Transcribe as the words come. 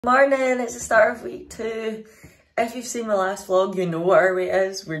Morning, it's the start of week 2. If you've seen my last vlog, you know what our weight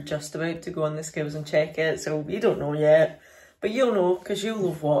is. We're just about to go on the scales and check it, so we don't know yet. But you'll know, because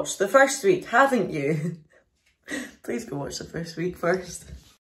you'll have watched the first week, haven't you? Please go watch the first week first.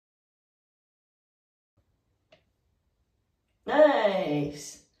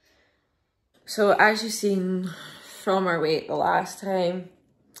 Nice! So as you've seen from our weight the last time,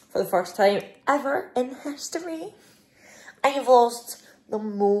 for the first time ever in history, I have lost the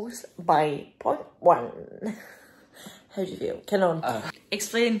most by 0.1. How do you feel? Come on.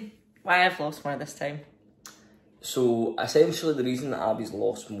 Explain why I've lost more this time. So essentially the reason that Abby's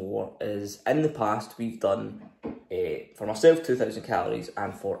lost more is in the past we've done for myself 2,000 calories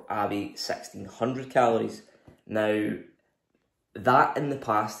and for Abby 1,600 calories. Now that in the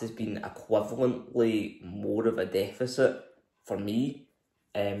past has been equivalently more of a deficit for me.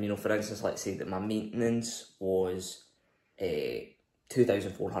 You know, for instance, let's say that my maintenance was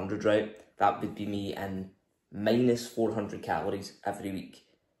 2,400, right? That would be me in minus 400 calories every week.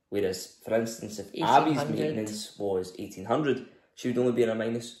 Whereas, for instance, if Abby's maintenance was 1,800, she would only be in a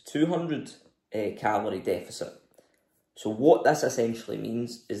minus 200 calorie deficit. So what this essentially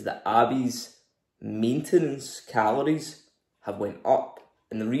means is that Abby's maintenance calories have went up.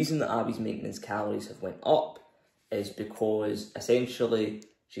 And the reason that Abby's maintenance calories have went up is because essentially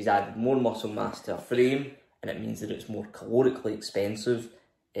she's added more muscle mass to her frame, and it means that it's more calorically expensive,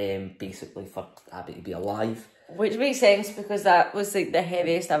 basically, for Abby to be alive. Which makes sense because that was like the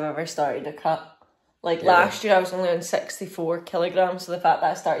heaviest I've ever started a cut. Like last year I was only on 64 kilograms, so the fact that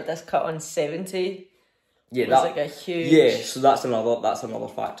I started this cut on 70 was like a huge... Yeah, so that's another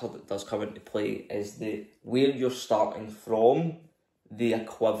factor that does come into play, is that where you're starting from, the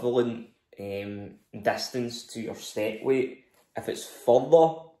equivalent distance to your set weight, if it's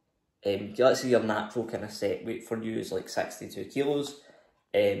further, let's say your natural kind of set weight for you is like 62 kilos,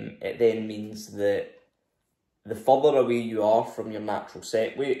 it then means that the further away you are from your natural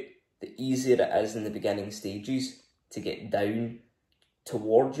set weight, the easier it is in the beginning stages to get down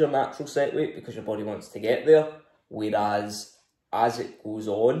towards your natural set weight because your body wants to get there. Whereas as it goes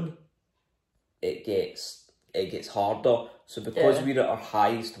on, it gets harder. So because we're at our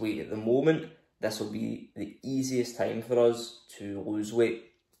highest weight at the moment, this will be the easiest time for us to lose weight.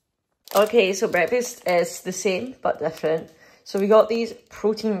 Okay, so breakfast is the same but different. So we got these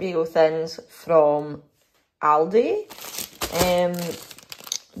protein bagel thins from Aldi.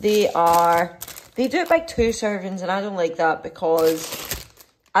 They do it by 2 servings, and I don't like that because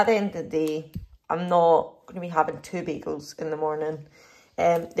at the end of the day, I'm not going to be having 2 bagels in the morning.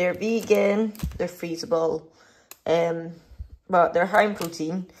 They're vegan, they're freezable, but they're high in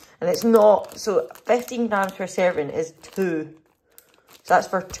protein, and it's not, so 15 grams per serving is 2. So that's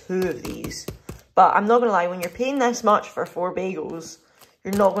for 2 of these. But I'm not going to lie, when you're paying this much for 4 bagels,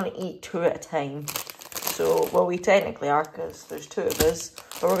 you're not going to eat 2 at a time. So, well, we technically are, because there's 2 of us.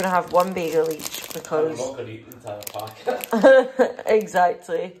 But we're going to have 1 bagel each, because... I'm not going to eat the entire packet.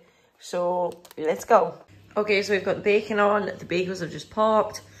 Exactly. So, let's go. Okay, so we've got the bacon on. The bagels have just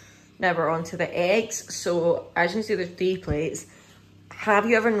popped. Now we're on to the eggs. So, as you can see, there's 3 plates. Have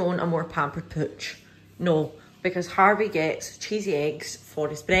you ever known a more pampered pooch? No. Because Harvey gets cheesy eggs for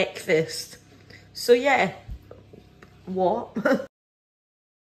his breakfast. So yeah, what?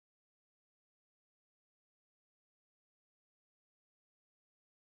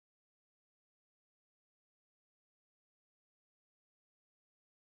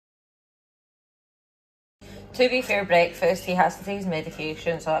 To be fair, breakfast, he has to take his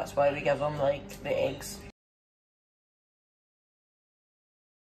medication, so that's why we give him like the eggs.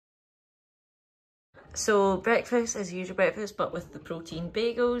 So breakfast is usual breakfast, but with the protein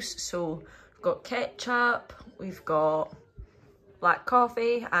bagels. So we've got ketchup, we've got black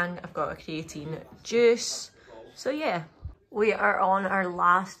coffee, and I've got a creatine juice. So yeah, we are on our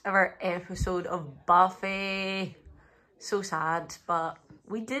last ever episode of Buffy. So sad, but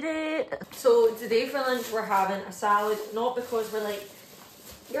we did it. So today for lunch we're having a salad, not because we're like,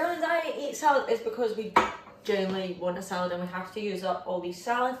 you're on a diet, eat salad. It's because we genuinely want a salad and we have to use up all these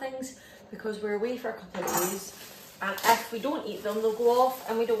salad things because we're away for a couple of days, and if we don't eat them, they'll go off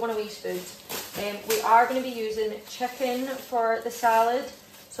and we don't want to waste food. We are going to be using chicken for the salad.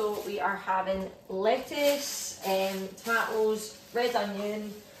 So we are having lettuce, tomatoes, red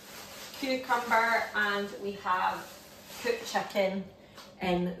onion, cucumber, and we have cooked chicken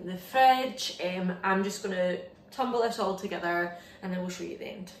in the fridge. I'm just going to tumble this all together and then we'll show you the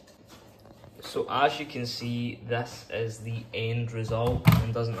end. So as you can see, this is the end result,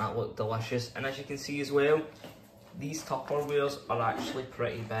 and doesn't that look delicious? And as you can see as well, these Tupperwares are actually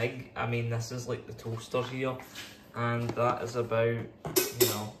pretty big. I mean, this is like the toaster here. and that is about, you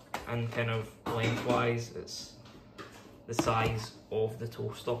know, and kind of lengthwise, it's the size of the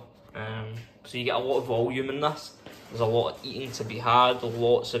toaster. So you get a lot of volume in this. There's a lot of eating to be had,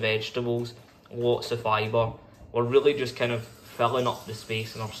 lots of vegetables, lots of fibre. We're really just kind of filling up the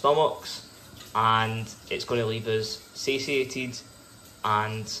space in our stomachs, and it's going to leave us satiated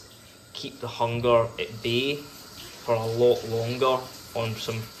and keep the hunger at bay for a lot longer on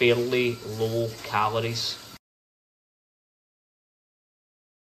some fairly low calories.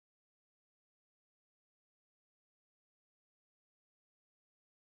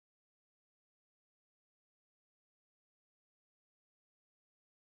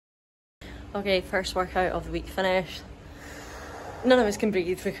 Okay, first workout of the week finished. None of us can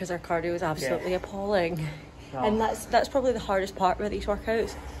breathe because our cardio is absolutely appalling. No. And that's probably the hardest part with these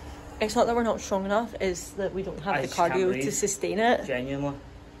workouts. It's not that we're not strong enough, it's that we don't have the cardio to sustain it. Genuinely.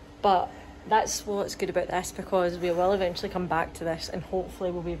 But that's what's good about this, because we will eventually come back to this and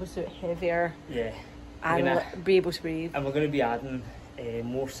hopefully we'll be able to do it heavier. Yeah. And be able to breathe. And we're going to be adding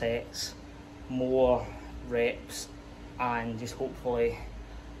more sets, more reps, and just hopefully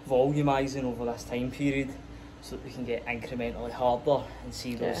volumising over this time period so that we can get incrementally harder and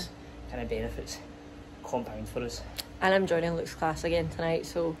see those kind of benefits compound for us. And I'm joining Luke's class again tonight,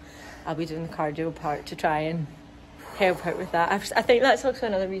 so I'll be doing the cardio part to try and help out with that. I think that's also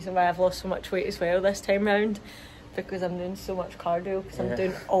another reason why I've lost so much weight as well this time round, because I'm doing so much cardio, because I'm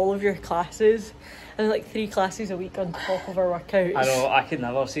doing all of your classes and like 3 classes a week on top of our workouts. I know, I could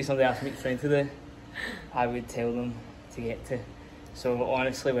never see somebody ask me to train today, I would tell them to get to. So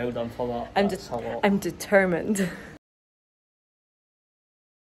honestly, well done for that. I'm determined.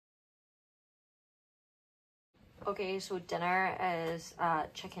 Okay, so dinner is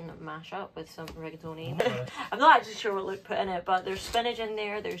chicken mashup with some rigatoni. I'm not actually sure what Luke put in it, but there's spinach in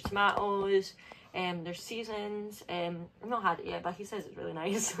there, there's tomatoes, there's seasons. I've not had it yet, but he says it's really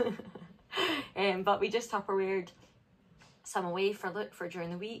nice. But we just Tupperwared some away for Luke for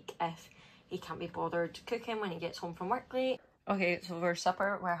during the week if he can't be bothered cooking when he gets home from work late. Okay, so for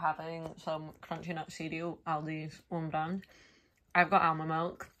supper we're having some crunchy nut cereal, Aldi's own brand. I've got almond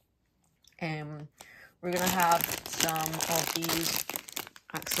milk. We're gonna have some of these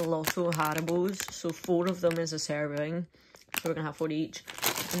axolotl Haribos. So 4 of them is a serving. So we're gonna have 4 each.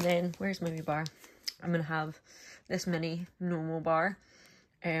 And then where's my wee bar? I'm gonna have this mini normal bar.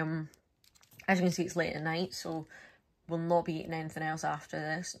 As you can see, it's late at night, so we'll not be eating anything else after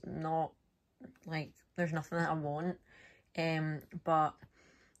this. Not like there's nothing that I want. But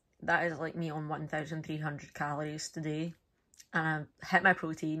that is like me on 1,300 calories today, and I've hit my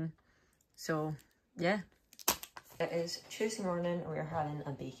protein, so yeah. It is Tuesday morning, we're having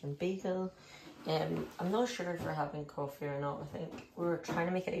a bacon bagel. I'm not sure if we're having coffee or not. I think we were trying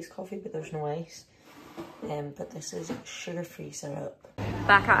to make it iced coffee, but there's no ice. But this is sugar-free syrup.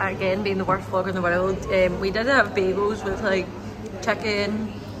 Back at it again, being the worst vlogger in the world. We did have bagels with like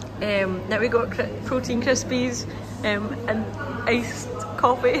chicken. Now we got protein crispies and iced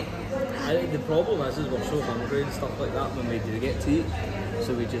coffee. I think the problem is we're so hungry and stuff like that when we do get to eat,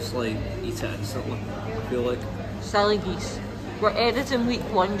 so we just like eat it instantly, I feel like. Silly geese. We're editing week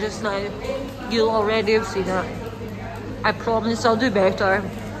 1 just now. You'll already have seen it. I promise I'll do better.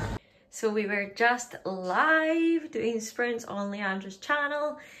 So we were just live doing sprints on Leandra's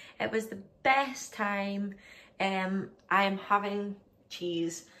channel. It was the best time. I am having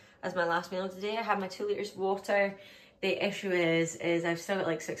cheese as my last meal today. I had my 2 litres of water. The issue is I've still got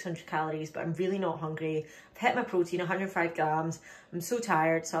like 600 calories, but I'm really not hungry. I've hit my protein, 105 grams. I'm so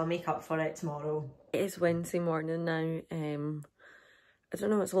tired, so I'll make up for it tomorrow. It is Wednesday morning now. I don't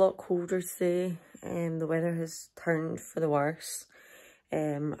know, it's a lot colder today. The weather has turned for the worse.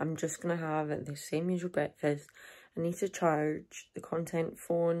 I'm just gonna have the same usual breakfast. I need to charge the content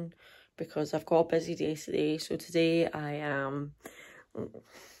phone because I've got a busy day today. So today I'm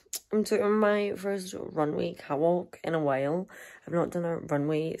doing my first runway catwalk in a while. I've not done a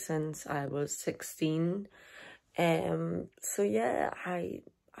runway since I was 16. So yeah, I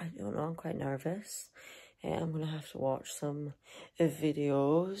don't know, I'm quite nervous. I'm gonna have to watch some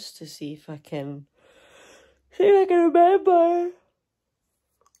videos to see if I can remember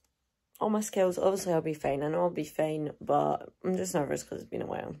all my skills. Obviously I'll be fine. I know I'll be fine, but I'm just nervous because it's been a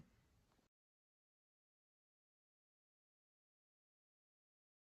while.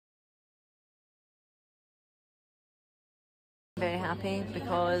 Very happy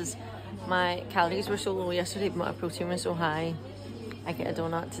because my calories were so low yesterday, but my protein was so high. I get a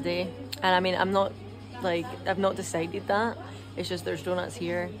donut today, and I mean, I've not decided that. It's just there's donuts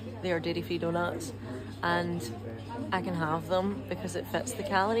here. They are dairy-free donuts, and I can have them because it fits the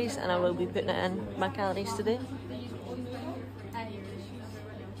calories, and I will be putting it in my calories today.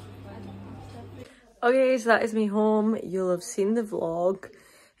 Okay, so that is me home. You'll have seen the vlog.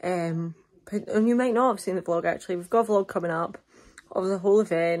 And you might not have seen the vlog actually. We've got a vlog coming up of the whole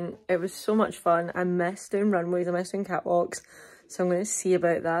event. It was so much fun. I missed doing runways, I missed doing catwalks. So I'm going to see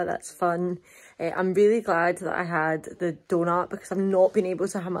about that. That's fun. I'm really glad that I had the donut because I've not been able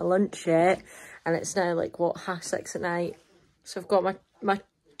to have my lunch yet. And it's now like, what, 6:30 at night. So I've got my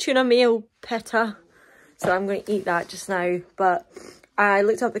tuna mayo pita. So I'm going to eat that just now. But I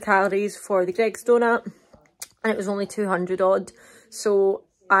looked up the calories for the Greg's donut and it was only 200 odd. So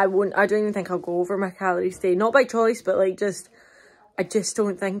I don't even think I'll go over my calories today. Not by choice, but like I just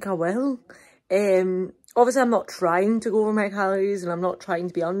don't think I will. Obviously I'm not trying to go over my calories and I'm not trying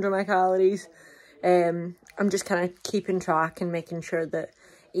to be under my calories. I'm just kind of keeping track and making sure that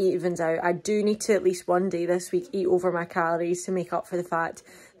it evens out. I do need to at least one day this week eat over my calories to make up for the fact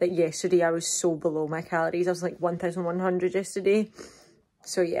that yesterday I was so below my calories. I was like 1,100 yesterday.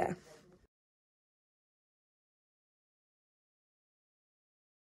 So yeah.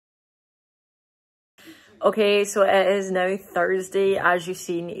 Okay, so it is now Thursday. As you've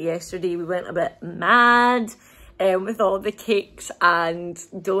seen yesterday, we went a bit mad with all the cakes and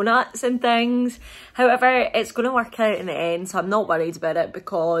donuts and things. However, it's going to work out in the end, so I'm not worried about it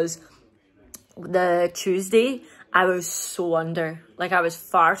because the Tuesday, I was so under. Like, I was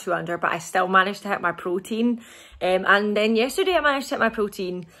far too under, but I still managed to hit my protein. And then yesterday, I managed to hit my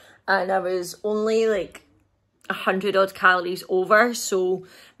protein and I was only like 100 odd calories over. So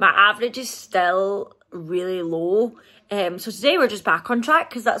my average is still really low. So today we're just back on track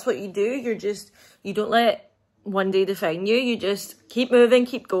because that's what you do. You don't let one day define you. You just keep moving,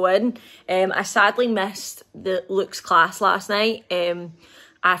 keep going. I sadly missed the Luke's class last night.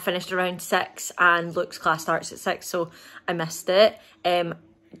 I finished around 6 and Luke's class starts at 6, so I missed it.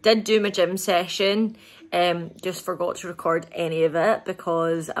 Did do my gym session, just forgot to record any of it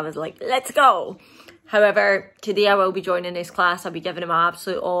because I was like, let's go. However, today I will be joining his class. I'll be giving him my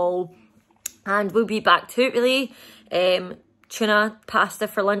absolute all. And we'll be back to it really. Tuna pasta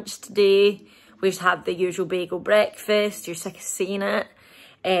for lunch today. We just have the usual bagel breakfast. You're sick of seeing it.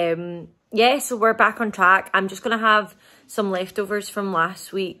 Yeah, so we're back on track. I'm just going to have some leftovers from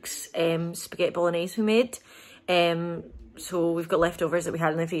last week's spaghetti bolognese we made. So we've got leftovers that we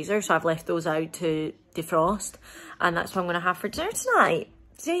had in the freezer. So I've left those out to defrost. And that's what I'm going to have for dinner tonight.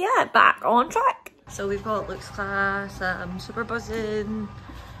 So yeah, back on track. So we've got Luke's class. I'm super buzzing.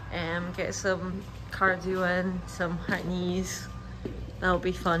 Get some cardio in, some high knees. That'll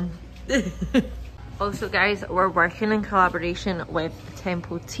be fun. Also guys, we're working in collaboration with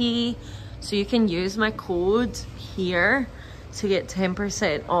Tempo Tea, so you can use my code here to get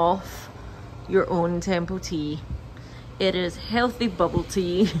 10% off your own Tempo Tea. It is healthy bubble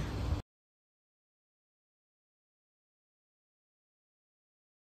tea.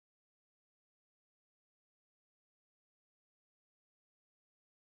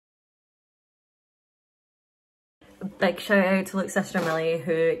 Big shout out to Luke's sister Millie,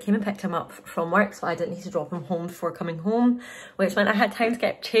 who came and picked him up from work, so I didn't need to drop him home before coming home, which meant I had time to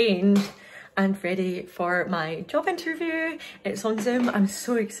get changed and ready for my job interview. It's on Zoom. I'm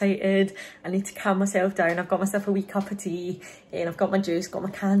so excited. I need to calm myself down. I've got myself a wee cup of tea and I've got my juice, got my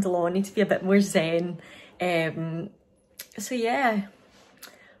candle on. I need to be a bit more zen. So yeah,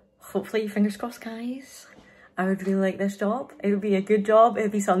 hopefully, fingers crossed guys. I would really like this job. It would be a good job. It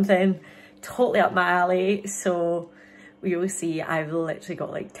would be something totally up my alley, so we will see. I've literally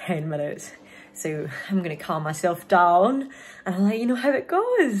got like 10 minutes, so I'm gonna calm myself down and I'll let you know how it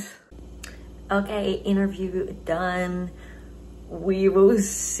goes. Okay, interview done. We will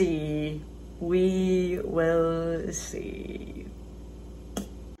see. We will see.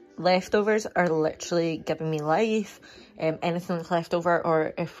 Leftovers are literally giving me life. Anything that's left over,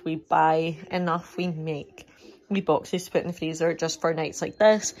 or if we buy enough, we make wee boxes to put in the freezer just for nights like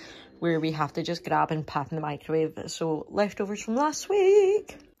this, where we have to just grab and pop in the microwave. So leftovers from last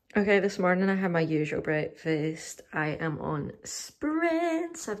week. Okay, this morning I had my usual breakfast. I am on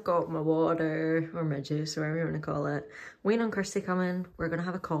sprints. I've got my water or my juice or whatever you want to call it. Waiting on Kirsty coming. We're going to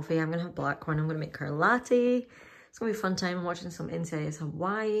have a coffee. I'm going to have black one. I'm going to make her a latte. It's going to be a fun time. I'm watching some NCIS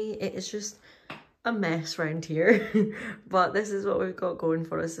Hawaii. It is just a mess around here. But this is what we've got going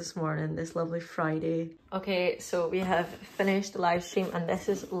for us this morning, this lovely Friday. Okay, so we have finished the live stream and this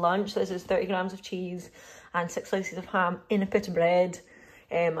is lunch. This is 30 grams of cheese and 6 slices of ham in a bit of bread.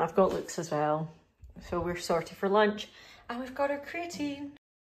 I've got Luke's as well. So we're sorted for lunch and we've got our creatine.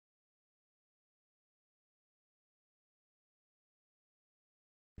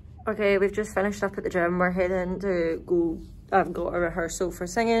 Okay, we've just finished up at the gym. We're heading to go I've got a rehearsal for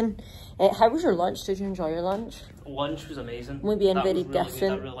singing. How was your lunch? Did you enjoy your lunch? Lunch was amazing. We're being That very was really different.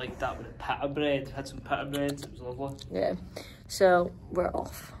 good. I really liked that with pita bread. Had some pita bread. It was lovely. Yeah. So we're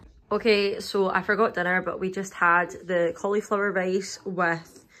off. Okay, so I forgot dinner, but we just had the cauliflower rice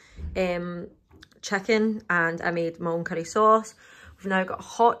with chicken, and I made my own curry sauce. We've now got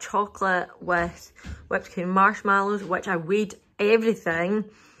hot chocolate with whipped cream marshmallows, which I weighed everything.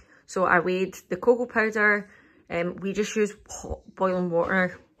 So I weighed the cocoa powder. We just use boiling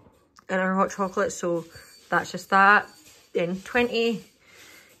water in our hot chocolate, so that's just that. Then 20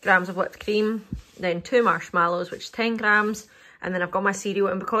 grams of whipped cream, then 2 marshmallows, which is 10 grams. And then I've got my cereal,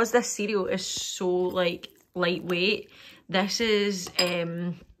 and because this cereal is so like lightweight, this is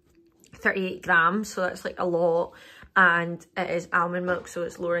 38 grams, so that's like a lot. And it is almond milk, so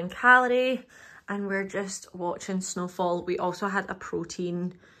it's lower in calorie. And we're just watching snowfall. We also had a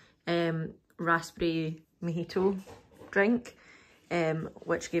protein raspberry mojito drink,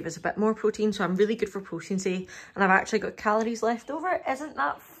 which gave us a bit more protein, so I'm really good for protein say, and I've actually got calories left over. Isn't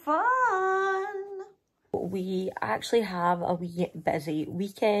that fun? We actually have a wee busy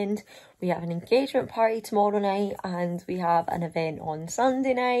weekend. We have an engagement party tomorrow night, and we have an event on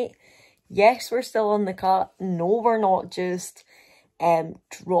Sunday night. Yes, we're still on the cut. No, we're not just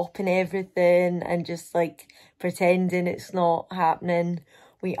dropping everything and just like pretending it's not happening.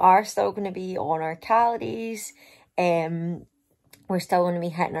 We are still going to be on our calories. We're still going to be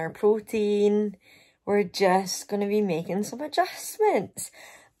hitting our protein. We're just going to be making some adjustments.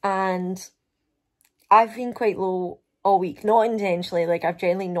 And I've been quite low all week, not intentionally, like I've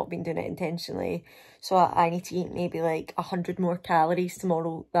generally not been doing it intentionally. So I need to eat maybe like 100 more calories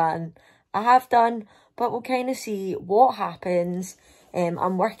tomorrow than I have done, but we'll kind of see what happens.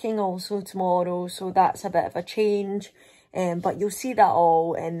 I'm working also tomorrow, so that's a bit of a change. But you'll see that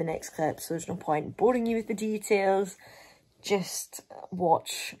all in the next clip, so there's no point boring you with the details. Just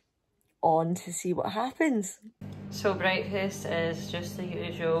watch on to see what happens. So breakfast is just the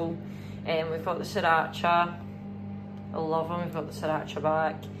usual. We've got the sriracha. I love them. We've got the sriracha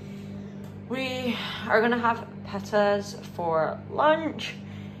back. We are going to have pitas for lunch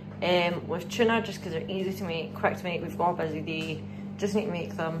with tuna, just because they're easy to make, quick to make. We've got a busy day. Just need to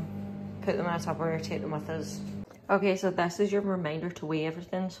make them, put them in a Tupperware, take them with us. Okay, so this is your reminder to weigh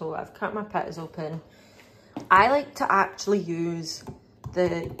everything. So I've cut my pitas open. I like to actually use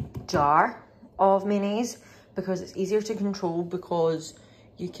the jar of mayonnaise because it's easier to control, because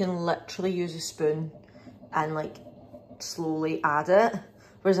you can literally use a spoon and like slowly add it.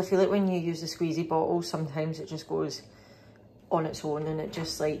 Whereas I feel like when you use the squeezy bottle, sometimes it just goes on its own and it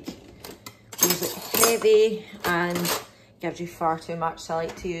just like goes like heavy and gives you far too much. So I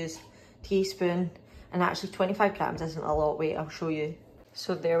like to use teaspoon, and actually 25 grams isn't a lot. Wait, I'll show you.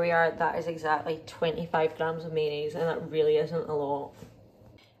 So there we are, that is exactly 25 grams of mayonnaise, and that really isn't a lot.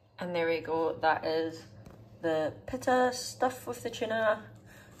 And there we go, that is the pita stuff with the tuna.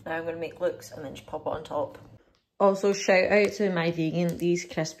 Now I'm going to make looks and then just pop it on top. Also, shout out to my vegan. These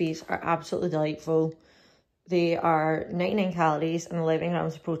crispies are absolutely delightful. They are 99 calories and 11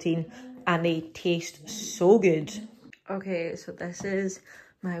 grams of protein, and they taste so good. Okay, so this is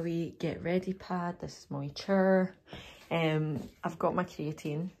my wee get ready pad. This is my wee chair. I've got my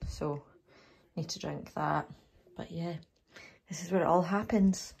creatine, so need to drink that. But yeah, this is where it all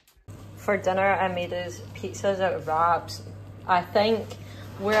happens. For dinner, I made us pizzas out of wraps. I think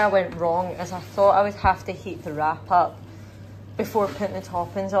where I went wrong is I thought I would have to heat the wrap up before putting the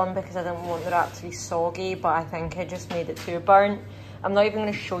toppings on, because I didn't want the wrap to be soggy, but I think I just made it too burnt. I'm not even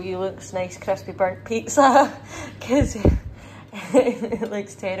going to show you Luke's nice crispy burnt pizza because it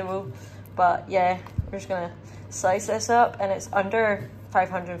looks terrible. But yeah, we're just going to slice this up, and it's under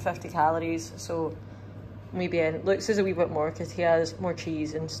 550 calories, so maybe Luke's is a wee bit more because he has more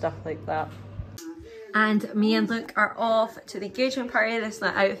cheese and stuff like that. And me and Luke are off to the engagement party. This is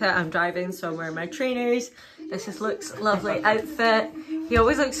my outfit. I'm driving, so I'm wearing my trainers. This is Luke's lovely outfit. He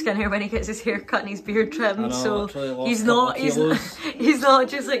always looks skinnier when he gets his hair cut and his beard trimmed, so he's not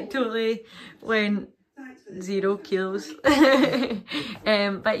just like totally wearing 0 kilos.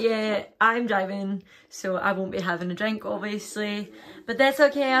 But yeah, I'm driving, so I won't be having a drink obviously, but that's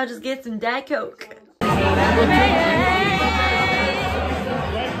okay. I'll just get some Diet Coke.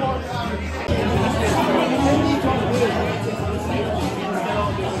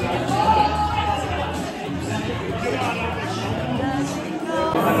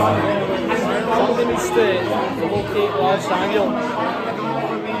 Somebody needs to locate Lars Daniel.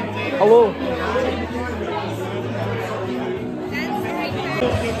 Hello.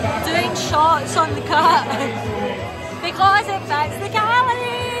 Doing shots on the cut because it fits the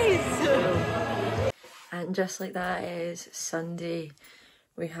calories. And just like that is Sunday.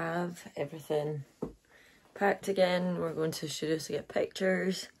 We have everything packed again. We're going to the studios to get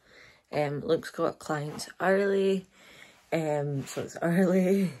pictures. Luke's got clients early, so it's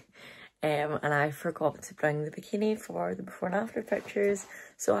early. And I forgot to bring the bikini for the before and after pictures,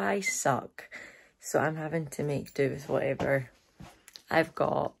 so I suck. So I'm having to make do with whatever I've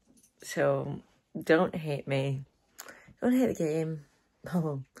got. So don't hate me. Don't hate the game.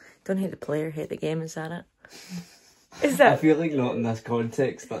 Oh, don't hate the player, hate the game, is that it? Is that? I feel like not in this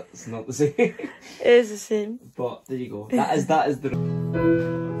context, that's not the same. It is the same. But there you go. That is the...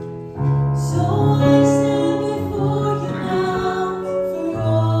 So I stand before you now for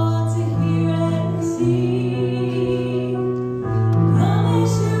all to hear and see.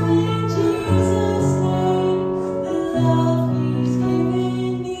 Promise you in Jesus' name the love He's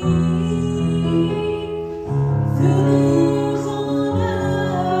given me. Through the years on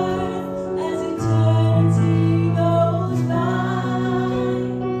earth, as eternity goes by,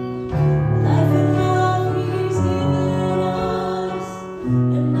 life and love He's given us,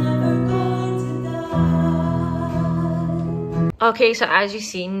 and never going to die. Okay, so as you've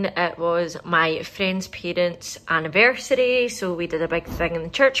seen, it was my friend's parents' anniversary, so we did a big thing in the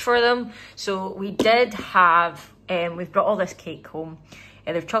church for them. So we did have, we've brought all this cake home.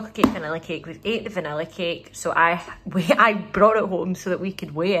 There's chocolate cake, vanilla cake. We've ate the vanilla cake, so I brought it home so that we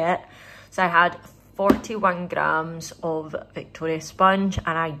could weigh it. So I had 41 grams of Victoria sponge,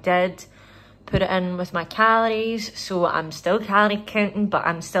 and I did put it in with my calories, so I'm still calorie counting, but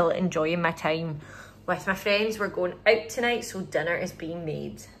I'm still enjoying my time with my friends. We're going out tonight, so dinner is being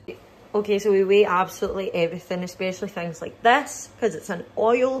made. Okay, so we weigh absolutely everything, especially things like this, because it's an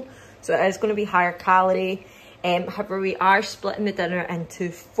oil, so it is going to be higher calorie. However, we are splitting the dinner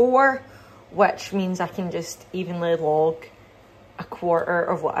into 4, which means I can just evenly log a quarter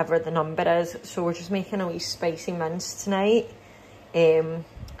of whatever the number is. So we're just making a wee spicy mince tonight. I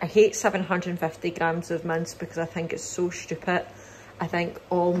hate 750 grams of mince because I think it's so stupid. I think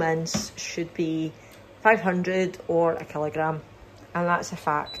all mince should be 500 or a kilogram, and that's a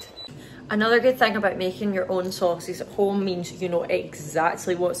fact. Another good thing about making your own sauces at home means you know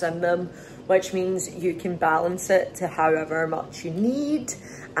exactly what's in them, which means you can balance it to however much you need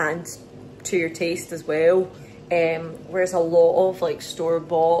and to your taste as well. Whereas a lot of like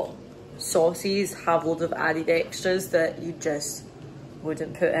store-bought sauces have loads of added extras that you just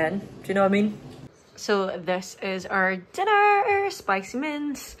wouldn't put in. Do you know what I mean? So this is our dinner, spicy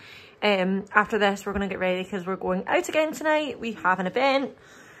mince. After this we're gonna get ready because we're going out again tonight. We have an event.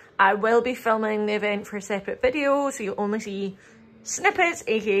 I will be filming the event for a separate video, so you'll only see snippets,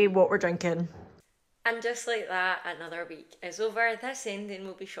 aka what we're drinking. And just like that, another week is over. This ending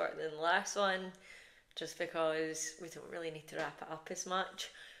will be shorter than the last one, just because we don't really need to wrap it up as much.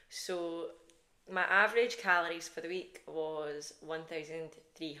 So my average calories for the week was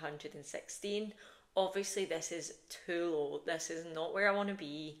 1,316. Obviously this is too low. This is not where I want to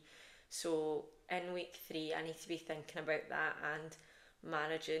be. So in week 3 I need to be thinking about that and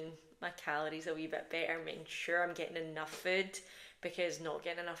managing my calories a wee bit better, making sure I'm getting enough food, because not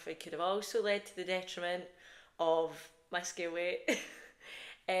getting enough food could have also led to the detriment of my scale weight.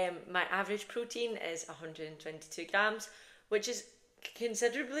 My average protein is 122 grams, which is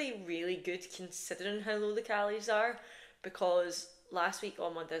considerably really good considering how low the calories are, because last week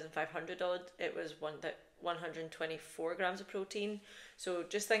on 1,500 odd it was 124 grams of protein. So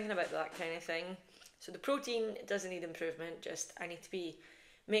just thinking about that kind of thing. So the protein doesn't need improvement, just I need to be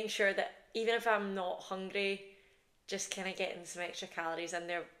making sure that even if I'm not hungry, just kind of getting some extra calories in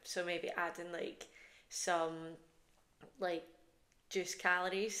there. So maybe adding like some like juice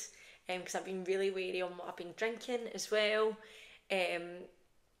calories, because I've been really wary on what I've been drinking as well.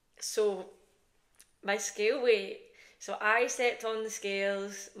 So my scale weight, so I stepped on the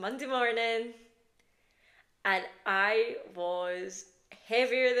scales Monday morning and I was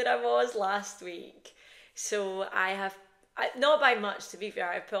heavier than I was last week. So not by much, to be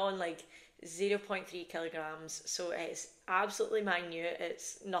fair, I put on like 0.3 kilograms, so it's absolutely minute,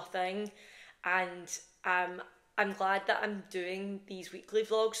 it's nothing. And I'm glad that I'm doing these weekly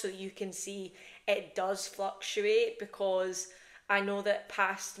vlogs so that you can see it does fluctuate, because I know that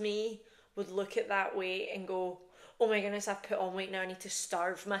past me would look at that weight and go, oh my goodness, I've put on weight now, I need to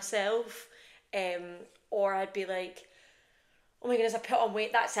starve myself. Or I'd be like, oh my goodness, I put on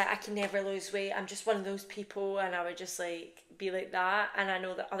weight, that's it, I can never lose weight, I'm just one of those people, and I would just like be like that. And I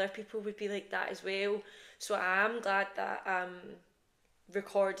know that other people would be like that as well. So I'm glad that I'm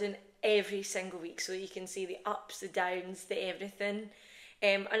recording every single week so you can see the ups, the downs, the everything.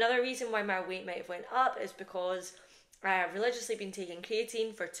 Another reason why my weight might have went up is because I have religiously been taking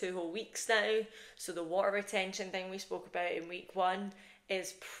creatine for 2 whole weeks now, so the water retention thing we spoke about in week 1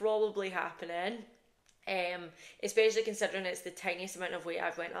 is probably happening, especially considering it's the tiniest amount of weight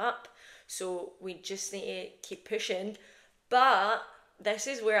I've went up, so we just need to keep pushing. But this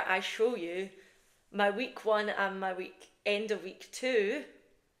is where I show you my week 1 and my end of week 2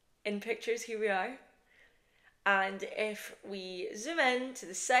 in pictures. Here we are, and if we zoom in to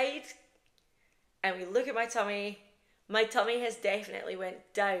the side and we look at my tummy has definitely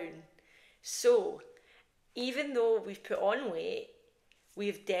went down. So even though we've put on weight,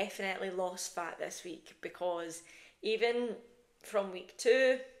 we've definitely lost fat this week, because even from week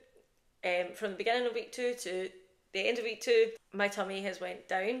 2, from the beginning of week 2 to the end of week 2, my tummy has went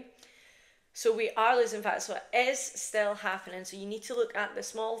down. So we are losing fat, so it is still happening. So you need to look at the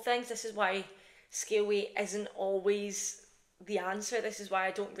small things. This is why scale weight isn't always the answer. This is why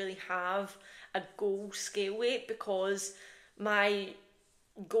I don't really have a goal scale weight, because my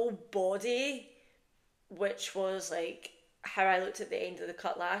goal body, which was like how I looked at the end of the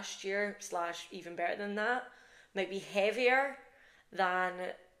cut last year, / even better than that, might be heavier than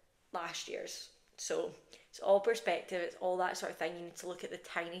last year's. So it's all perspective, it's all that sort of thing. You need to look at the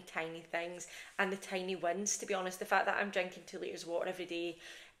tiny things and the tiny wins. To be honest, the fact that I'm drinking 2 litres of water every day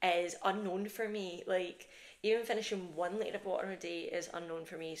is unknown for me. Like, even finishing 1 litre of water a day is unknown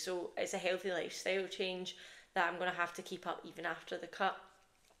for me. So it's a healthy lifestyle change that I'm going to have to keep up even after the cut.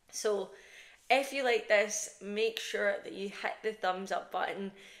 So if you like this, make sure that you hit the thumbs up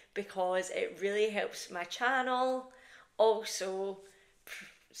button, because it really helps my channel. Also,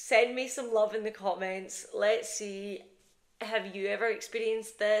 send me some love in the comments. Let's see, have you ever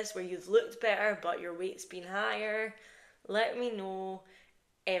experienced this where you've looked better but your weight's been higher? Let me know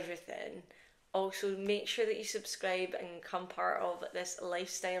everything. Also, make sure that you subscribe and become part of this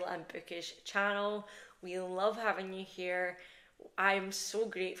lifestyle and bookish channel. We love having you here. I am so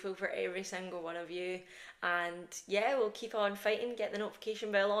grateful for every single one of you, and yeah, we'll keep on fighting. Get the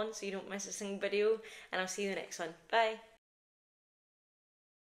notification bell on so you don't miss a single video, and I'll see you in the next one. Bye.